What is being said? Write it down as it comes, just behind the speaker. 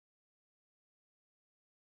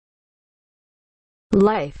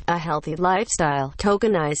Lyfe, a healthy lifestyle.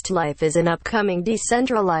 Tokenized Lyfe is an upcoming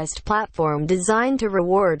decentralized platform designed to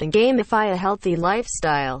reward and gamify a healthy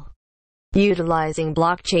lifestyle. Utilizing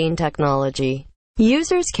blockchain technology,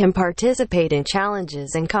 users can participate in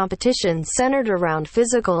challenges and competitions centered around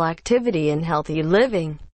physical activity and healthy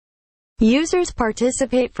living. Users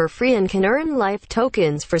participate for free and can earn Lyfe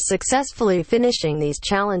tokens for successfully finishing these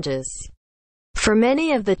challenges. For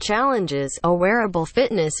many of the challenges, a wearable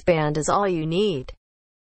fitness band is all you need.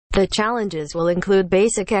 The challenges will include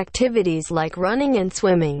basic activities like running and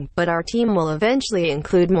swimming, but our team will eventually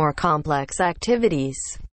include more complex activities.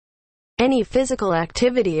 Any physical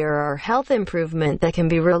activity or health improvement that can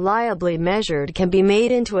be reliably measured can be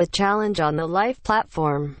made into a challenge on the Lyfe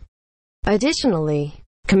platform. Additionally,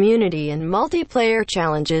 community and multiplayer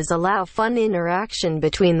challenges allow fun interaction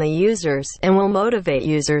between the users and will motivate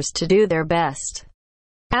users to do their best.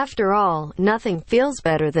 After all, nothing feels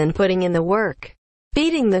better than putting in the work,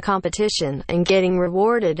 beating the competition, and getting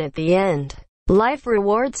rewarded at the end. Lyfe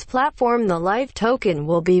Rewards platform. The Lyfe token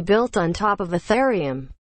will be built on top of Ethereum.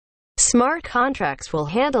 Smart contracts will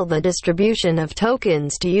handle the distribution of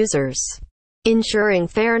tokens to users, ensuring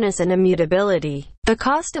fairness and immutability. The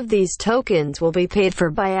cost of these tokens will be paid for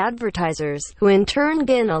by advertisers, who in turn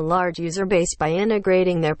gain a large user base by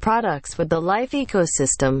integrating their products with the Lyfe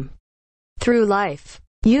ecosystem. Through Lyfe,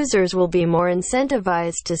 users will be more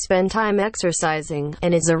incentivized to spend time exercising,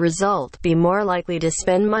 and as a result, be more likely to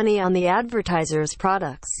spend money on the advertisers'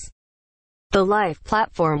 products. The Lyfe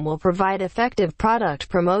platform will provide effective product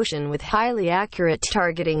promotion with highly accurate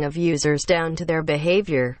targeting of users down to their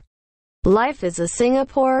behavior. Lyfe is a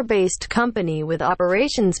Singapore-based company with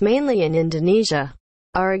operations mainly in Indonesia.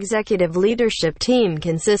 Our executive leadership team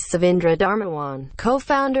consists of Indra Darmawan,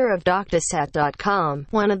 co-founder of Doctosat.com,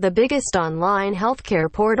 one of the biggest online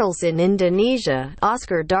healthcare portals in Indonesia;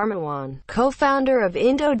 Oscar Darmawan, co-founder of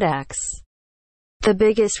Indodax, the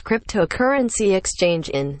biggest cryptocurrency exchange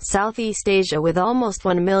in Southeast Asia with almost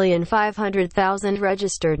 1,500,000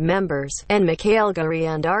 registered members; and Mikhail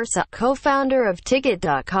Gariandarsa, co-founder of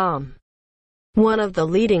Ticket.com, one of the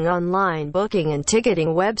leading online booking and ticketing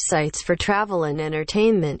websites for travel and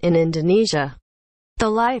entertainment in Indonesia. The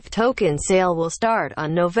Lyfe token sale will start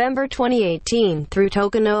on November 2018 through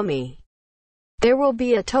Tokenomics. There will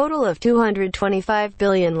be a total of 225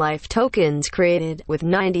 billion Lyfe tokens created, with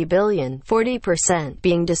 90 billion, 40%,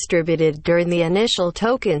 being distributed during the initial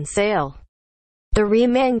token sale. The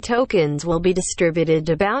remaining tokens will be distributed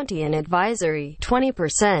to Bounty and Advisory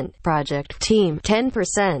 20%, Project Team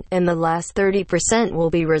 10%, and the last 30% will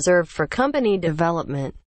be reserved for company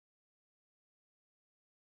development.